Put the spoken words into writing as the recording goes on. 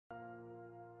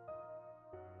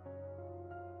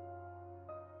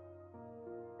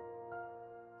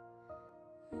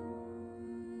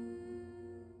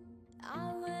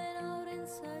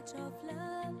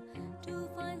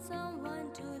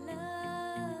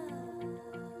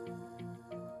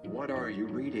What are you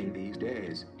reading these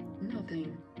days?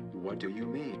 Nothing. What do you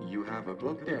mean? You have a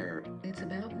book there. It's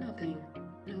about nothing.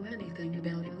 Know anything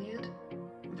about Eliot?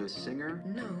 The singer?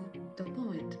 No, the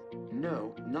point.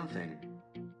 No, nothing.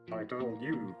 I told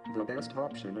you, the best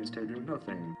option is to do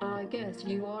nothing. I guess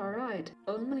you are right,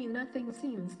 only nothing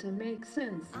seems to make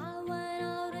sense. I went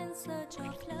out in search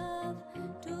of love,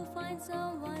 to find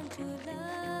someone to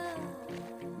love.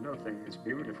 Nothing is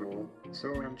beautiful, so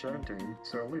enchanting,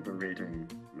 so liberating.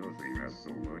 Nothing has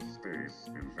so much space.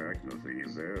 In fact, nothing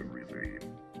is everything.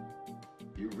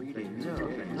 You reading? No,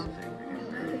 Nothing.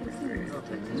 Nothing seems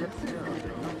to make sense.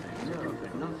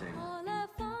 Nothing.